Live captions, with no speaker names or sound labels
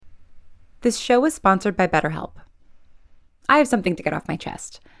This show is sponsored by BetterHelp. I have something to get off my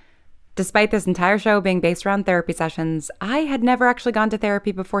chest. Despite this entire show being based around therapy sessions, I had never actually gone to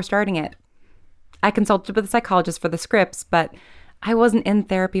therapy before starting it. I consulted with a psychologist for the scripts, but I wasn't in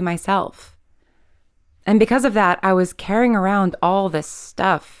therapy myself. And because of that, I was carrying around all this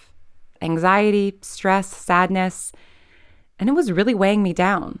stuff. Anxiety, stress, sadness, and it was really weighing me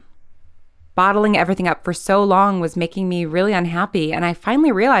down. Bottling everything up for so long was making me really unhappy, and I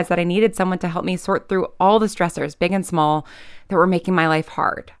finally realized that I needed someone to help me sort through all the stressors, big and small, that were making my life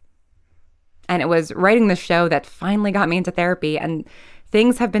hard. And it was writing the show that finally got me into therapy, and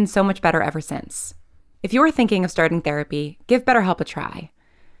things have been so much better ever since. If you are thinking of starting therapy, give BetterHelp a try.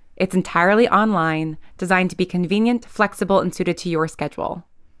 It's entirely online, designed to be convenient, flexible, and suited to your schedule.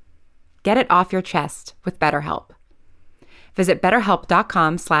 Get it off your chest with BetterHelp. Visit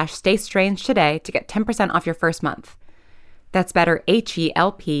betterhelp.com/staystrange today to get 10% off your first month. That's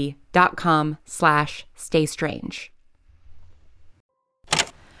betterhelp.com/staystrange.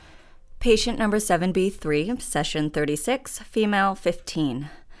 Patient number 7B3, session 36, female 15.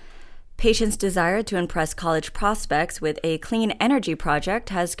 Patient's desire to impress college prospects with a clean energy project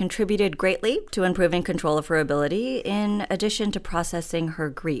has contributed greatly to improving control of her ability, in addition to processing her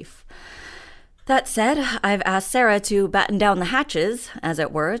grief. That said, I've asked Sarah to batten down the hatches, as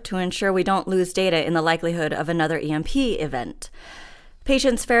it were, to ensure we don't lose data in the likelihood of another EMP event.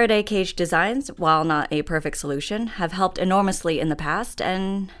 Patient's Faraday cage designs, while not a perfect solution, have helped enormously in the past,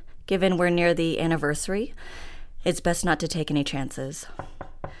 and given we're near the anniversary, it's best not to take any chances.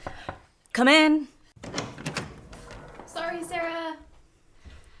 Come in. Sorry, Sarah.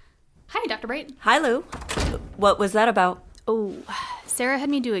 Hi, Dr. Bright. Hi, Lou. What was that about? Oh, Sarah had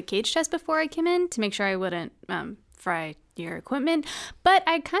me do a cage test before I came in to make sure I wouldn't fry your equipment, but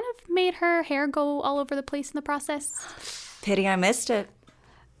I kind of made her hair go all over the place in the process. Pity I missed it.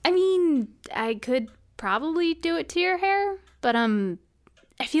 I mean, I could probably do it to your hair, but I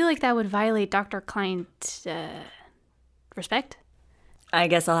feel like that would violate Dr. Klein's respect. I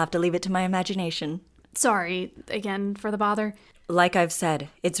guess I'll have to leave it to my imagination. Sorry, again, for the bother. Like I've said,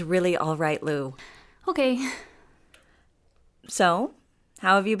 it's really all right, Lou. Okay. So,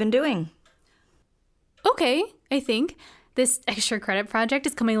 how have you been doing? Okay, I think. This extra credit project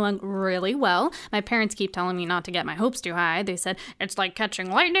is coming along really well. My parents keep telling me not to get my hopes too high. They said, it's like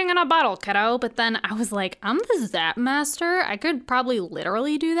catching lightning in a bottle, kiddo. But then I was like, I'm the Zap Master. I could probably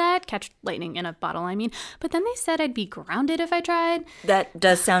literally do that. Catch lightning in a bottle, I mean. But then they said I'd be grounded if I tried. That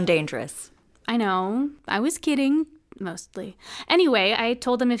does sound dangerous. I know. I was kidding. Mostly. Anyway, I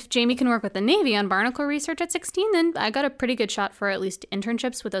told them if Jamie can work with the Navy on barnacle research at 16, then I got a pretty good shot for at least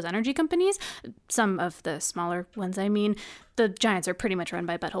internships with those energy companies. Some of the smaller ones, I mean. The giants are pretty much run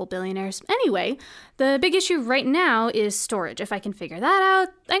by butthole billionaires. Anyway, the big issue right now is storage. If I can figure that out,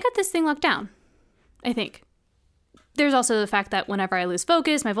 I got this thing locked down. I think. There's also the fact that whenever I lose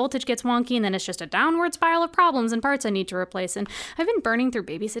focus, my voltage gets wonky, and then it's just a downward spiral of problems and parts I need to replace. And I've been burning through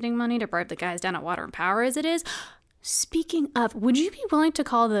babysitting money to bribe the guys down at Water and Power as it is. Speaking of, would you be willing to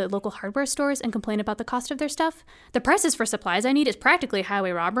call the local hardware stores and complain about the cost of their stuff? The prices for supplies I need is practically highway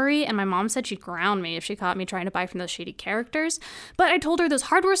robbery, and my mom said she'd ground me if she caught me trying to buy from those shady characters. But I told her those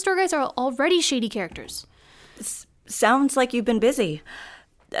hardware store guys are already shady characters. Sounds like you've been busy.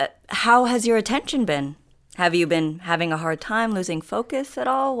 How has your attention been? Have you been having a hard time losing focus at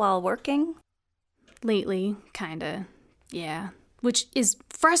all while working? Lately, kinda, yeah. Which is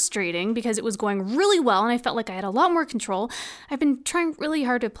frustrating because it was going really well and I felt like I had a lot more control. I've been trying really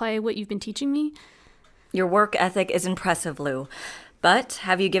hard to apply what you've been teaching me. Your work ethic is impressive, Lou. But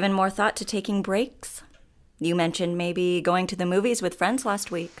have you given more thought to taking breaks? You mentioned maybe going to the movies with friends last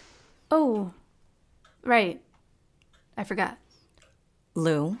week. Oh, right. I forgot.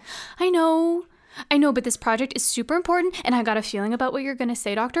 Lou? I know, but this project is super important and I got a feeling about what you're going to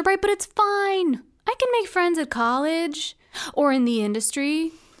say, Dr. Bright, but it's fine. I can make friends at college. Or in the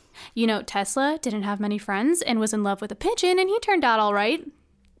industry. You know, Tesla didn't have many friends and was in love with a pigeon, and he turned out all right.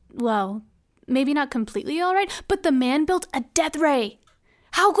 Well, maybe not completely all right, but the man built a death ray.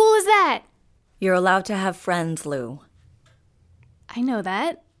 How cool is that? You're allowed to have friends, Lou. I know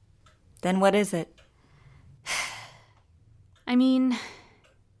that. Then what is it? I mean,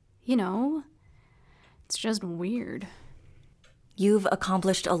 you know, it's just weird. You've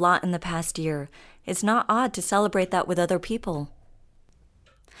accomplished a lot in the past year. It's not odd to celebrate that with other people.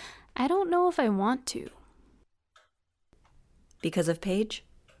 I don't know if I want to. Because of Paige?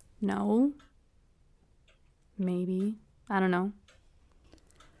 No. Maybe. I don't know.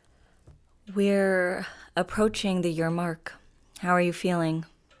 We're approaching the year mark. How are you feeling?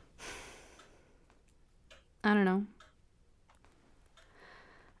 I don't know.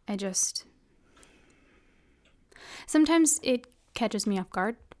 I just Sometimes it catches me off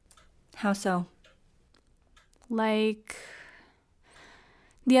guard. How so? Like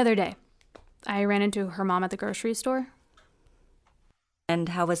the other day, I ran into her mom at the grocery store. And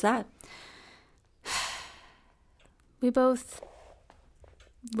how was that? We both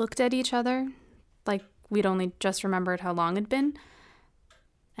looked at each other like we'd only just remembered how long it'd been.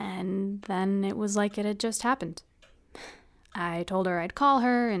 And then it was like it had just happened. I told her I'd call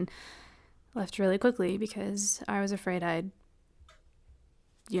her and left really quickly because I was afraid I'd,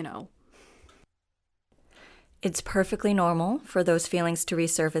 It's perfectly normal for those feelings to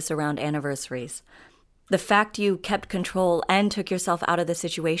resurface around anniversaries. The fact you kept control and took yourself out of the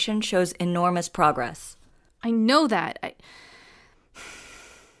situation shows enormous progress. I know that.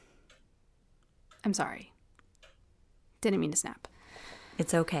 I'm sorry. Didn't mean to snap.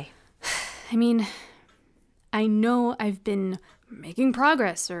 It's okay. I mean, I know I've been making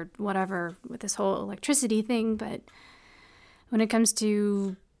progress or whatever with this whole electricity thing, but when it comes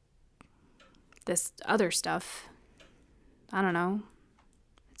to this other stuff, I don't know.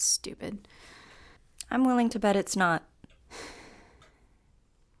 It's stupid. I'm willing to bet it's not.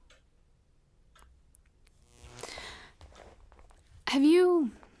 Have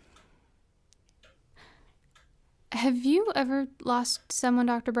you ever lost someone,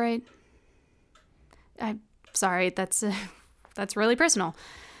 Dr. Bright? I'm sorry, that's really personal.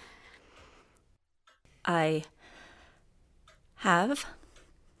 I have,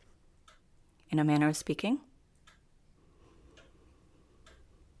 in a manner of speaking.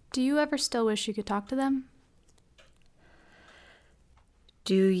 Do you ever still wish you could talk to them?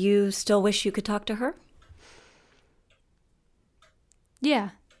 Do you still wish you could talk to her? Yeah.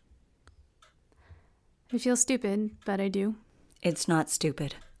 I feel stupid, but I do. It's not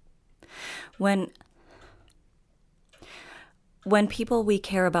stupid. When people we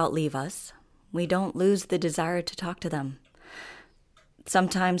care about leave us, we don't lose the desire to talk to them.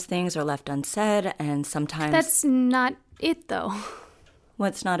 Sometimes things are left unsaid, and sometimes... That's not it, though.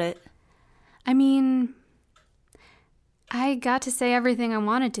 What's not it? I mean, I got to say everything I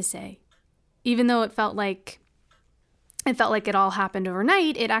wanted to say. Even though it felt like it all happened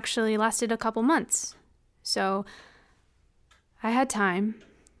overnight, it actually lasted a couple months. So I had time.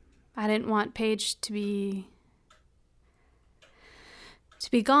 I didn't want Paige to be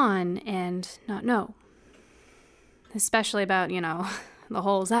gone and not know. Especially about, the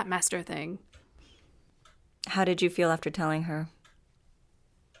whole Zapmaster thing. How did you feel after telling her?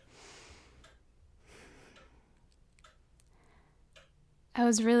 I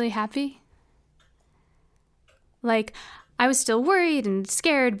was really happy. Like, I was still worried and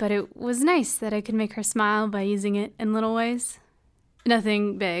scared, but it was nice that I could make her smile by using it in little ways.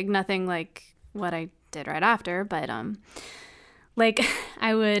 Nothing big, nothing like what I did right after, but, like,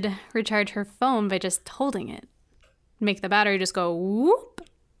 I would recharge her phone by just holding it. Make the battery just go whoop.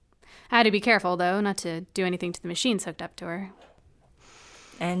 I had to be careful, though, not to do anything to the machines hooked up to her.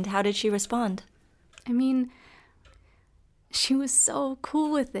 And how did she respond? I mean, she was so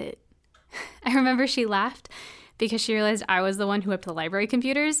cool with it. I remember she laughed because she realized I was the one who whipped the library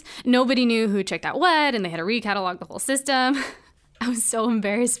computers. Nobody knew who checked out what, and they had to recatalog the whole system. I was so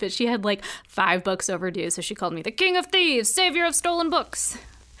embarrassed, but she had like 5 books overdue, so she called me the King of Thieves, Savior of Stolen Books.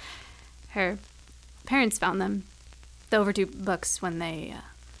 Her parents found them, the overdue books, when they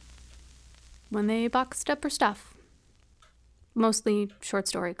boxed up her stuff. Mostly short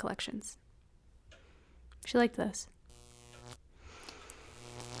story collections. She liked those.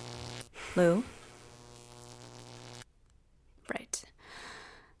 Lou? Right.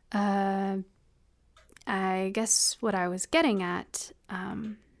 I guess what I was getting at,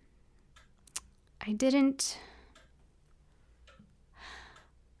 I didn't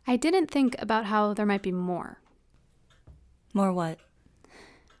think about how there might be more. More what?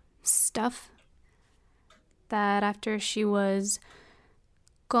 Stuff that after she was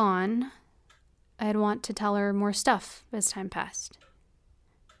gone, I'd want to tell her more stuff as time passed.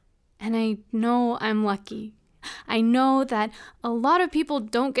 And I know I'm lucky. I know that a lot of people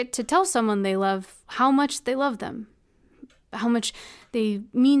don't get to tell someone they love how much they love them, how much they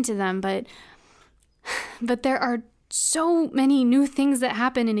mean to them, but there are so many new things that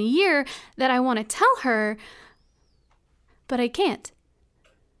happen in a year that I want to tell her, but I can't.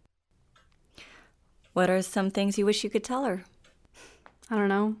 What are some things you wish you could tell her? I don't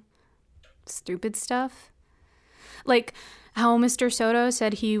know. Stupid stuff. Like how Mr. Soto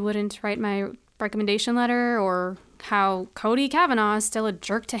said he wouldn't write my recommendation letter, or how Cody Kavanaugh is still a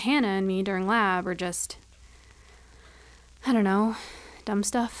jerk to Hannah and me during lab, or just, I don't know, dumb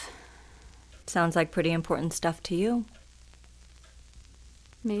stuff. Sounds like pretty important stuff to you.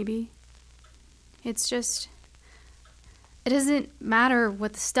 Maybe. It's just It doesn't matter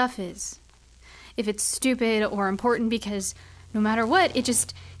what the stuff is, if it's stupid or important, because no matter what, it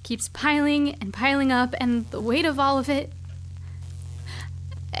just keeps piling and piling up, and the weight of all of it,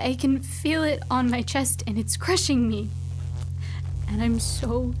 I can feel it on my chest and it's crushing me. And I'm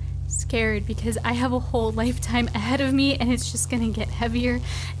so scared because I have a whole lifetime ahead of me and it's just gonna get heavier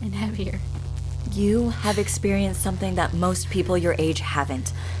and heavier. You have experienced something that most people your age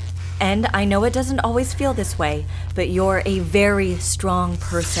haven't. And I know it doesn't always feel this way, but you're a very strong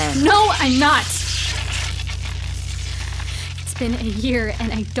person. No, I'm not! It's been a year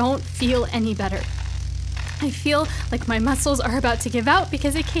and I don't feel any better. I feel like my muscles are about to give out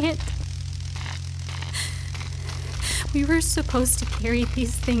because I can't. We were supposed to carry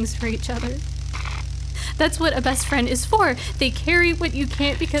these things for each other. That's what a best friend is for. They carry what you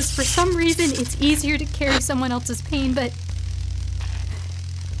can't because for some reason it's easier to carry someone else's pain, but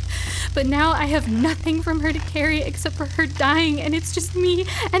now I have nothing from her to carry except for her dying, and it's just me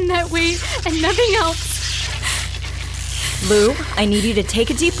and that weight and nothing else. Lou, I need you to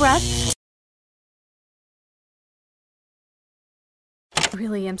take a deep breath. I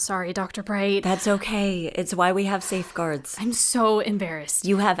really am sorry, Dr. Bright. That's okay. It's why we have safeguards. I'm so embarrassed.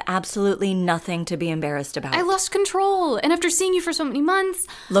 You have absolutely nothing to be embarrassed about. I lost control, and after seeing you for so many months...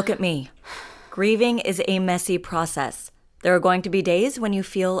 Look at me. Grieving is a messy process. There are going to be days when you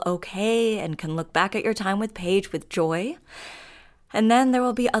feel okay and can look back at your time with Paige with joy. And then there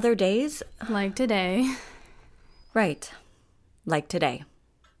will be other days... Like today. Right. Like today.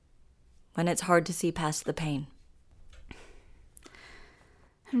 When it's hard to see past the pain.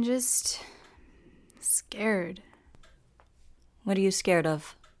 I'm just scared. What are you scared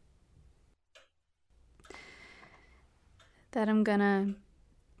of? That I'm gonna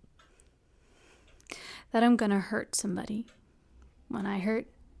hurt somebody when I hurt.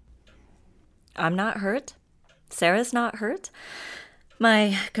 I'm not hurt. Sarah's not hurt.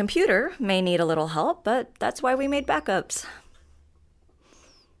 My computer may need a little help, but that's why we made backups.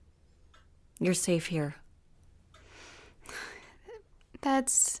 You're safe here.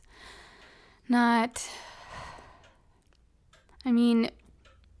 That's not... I mean...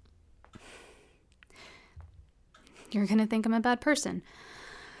 You're gonna think I'm a bad person.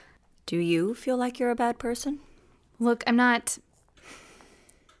 Do you feel like you're a bad person? Look, I'm not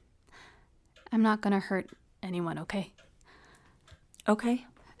gonna hurt anyone, okay? Okay.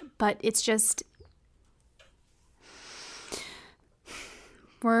 But it's just...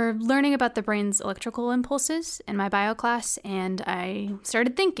 We're learning about the brain's electrical impulses in my bio class, and I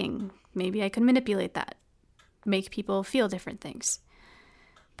started thinking maybe I could manipulate that, make people feel different things.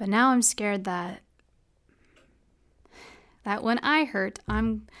 But now I'm scared that when I hurt,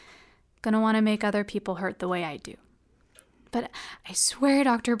 I'm gonna want to make other people hurt the way I do. But I swear,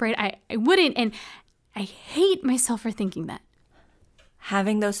 Dr. Bright, I wouldn't, and I hate myself for thinking that.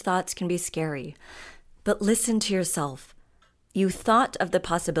 Having those thoughts can be scary, but listen to yourself. You thought of the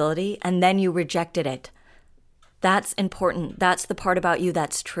possibility and then you rejected it. That's important. That's the part about you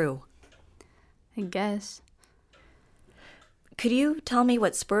that's true. I guess. Could you tell me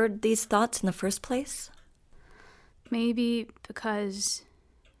what spurred these thoughts in the first place? Maybe because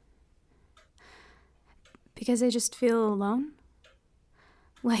I just feel alone.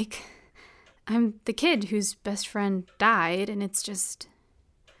 Like, I'm the kid whose best friend died, and it's just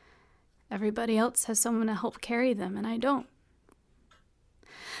everybody else has someone to help carry them, and I don't.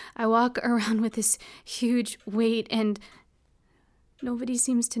 I walk around with this huge weight, and nobody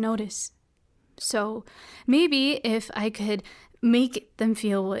seems to notice. So maybe if I could make them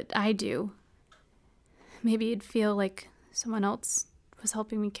feel what I do, maybe it'd feel like someone else was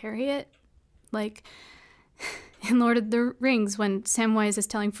helping me carry it. Like in Lord of the Rings, when Samwise is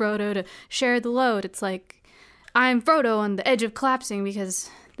telling Frodo to share the load, it's like, I'm Frodo on the edge of collapsing because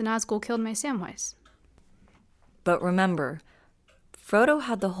the Nazgul killed my Samwise. But remember, Frodo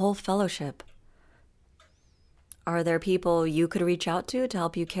had the whole fellowship. Are there people you could reach out to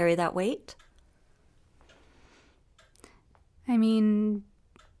help you carry that weight? I mean,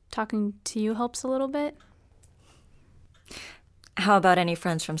 talking to you helps a little bit. How about any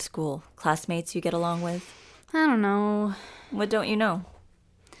friends from school? Classmates you get along with? I don't know. What don't you know?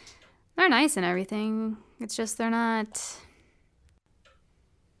 They're nice and everything. It's just they're not...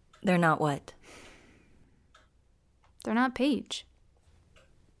 They're not what? They're not Paige.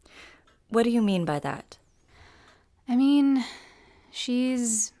 What do you mean by that? I mean,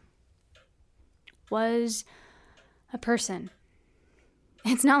 was a person.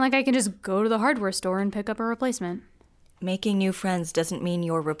 It's not like I can just go to the hardware store and pick up a replacement. Making new friends doesn't mean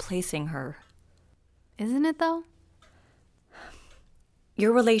you're replacing her. Isn't it, though?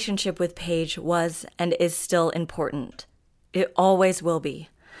 Your relationship with Paige was and is still important. It always will be.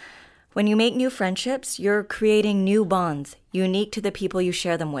 When you make new friendships, you're creating new bonds, unique to the people you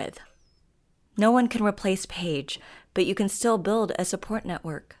share them with. No one can replace Paige, but you can still build a support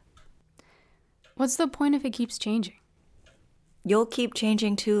network. What's the point if it keeps changing? You'll keep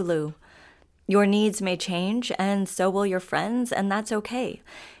changing too, Lou. Your needs may change, and so will your friends, and that's okay.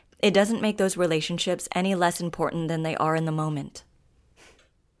 It doesn't make those relationships any less important than they are in the moment.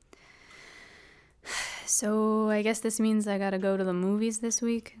 So I guess this means I gotta go to the movies this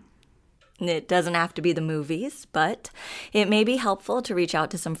week? It doesn't have to be the movies, but it may be helpful to reach out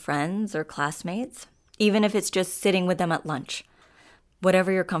to some friends or classmates, even if it's just sitting with them at lunch.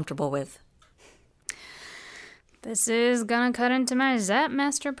 Whatever you're comfortable with. This is gonna cut into my Zap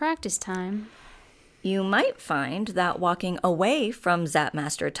Master practice time. You might find that walking away from Zap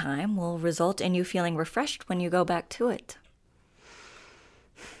Master time will result in you feeling refreshed when you go back to it.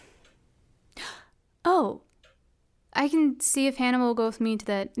 Oh, I can see if Hannah will go with me to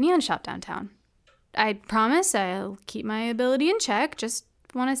that neon shop downtown. I promise I'll keep my ability in check, just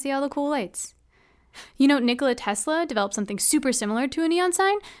want to see all the cool lights. You know, Nikola Tesla developed something super similar to a neon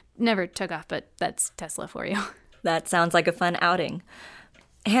sign. Never took off, but that's Tesla for you. That sounds like a fun outing.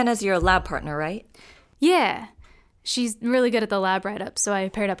 Hannah's your lab partner, right? Yeah, she's really good at the lab write-ups, so I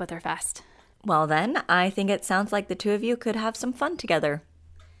paired up with her fast. Well then, I think it sounds like the two of you could have some fun together.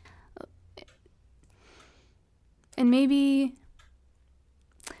 And maybe...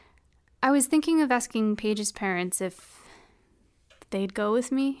 I was thinking of asking Paige's parents if they'd go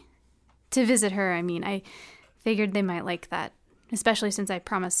with me. To visit her, I mean. I figured they might like that, especially since I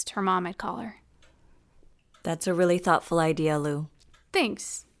promised her mom I'd call her. That's a really thoughtful idea, Lou.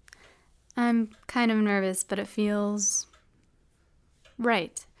 Thanks. I'm kind of nervous, but it feels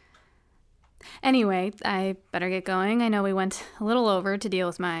right. Anyway, I better get going. I know we went a little over to deal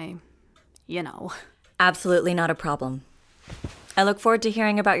with my, Absolutely not a problem. I look forward to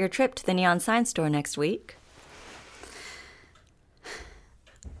hearing about your trip to the Neon Sign Store next week.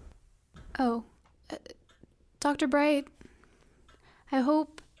 Oh, Dr. Bright, I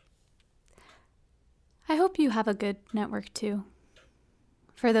hope you have a good network too.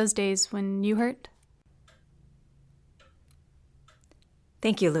 For those days when you hurt.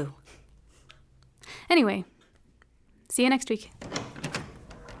 Thank you, Lou. Anyway, see you next week.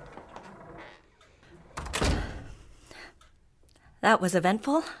 That was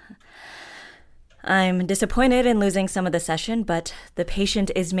eventful. I'm disappointed in losing some of the session, but the patient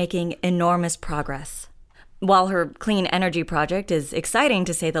is making enormous progress. While her clean energy project is exciting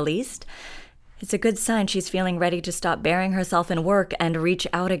to say the least, it's a good sign she's feeling ready to stop burying herself in work and reach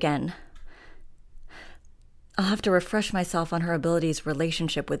out again. I'll have to refresh myself on her ability's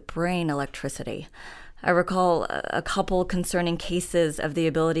relationship with brain electricity. I recall a couple concerning cases of the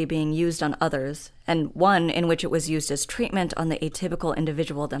ability being used on others, and one in which it was used as treatment on the atypical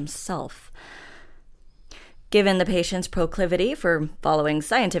individual themselves. Given the patient's proclivity for following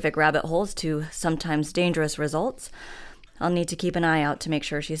scientific rabbit holes to sometimes dangerous results, I'll need to keep an eye out to make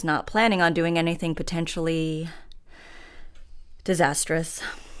sure she's not planning on doing anything potentially disastrous.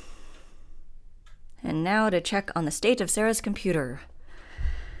 And now to check on the state of Sarah's computer.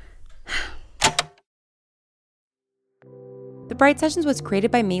 The Bright Sessions was created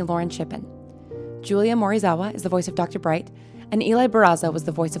by me, Lauren Shippen. Julia Morizawa is the voice of Dr. Bright, and Eli Barraza was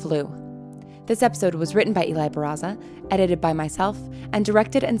the voice of Lou. This episode was written by Eli Barraza, edited by myself, and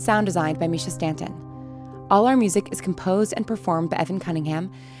directed and sound designed by Misha Stanton. All our music is composed and performed by Evan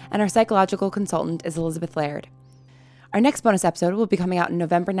Cunningham, and our psychological consultant is Elizabeth Laird. Our next bonus episode will be coming out on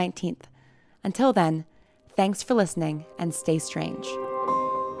November 19th. Until then, thanks for listening and stay strange.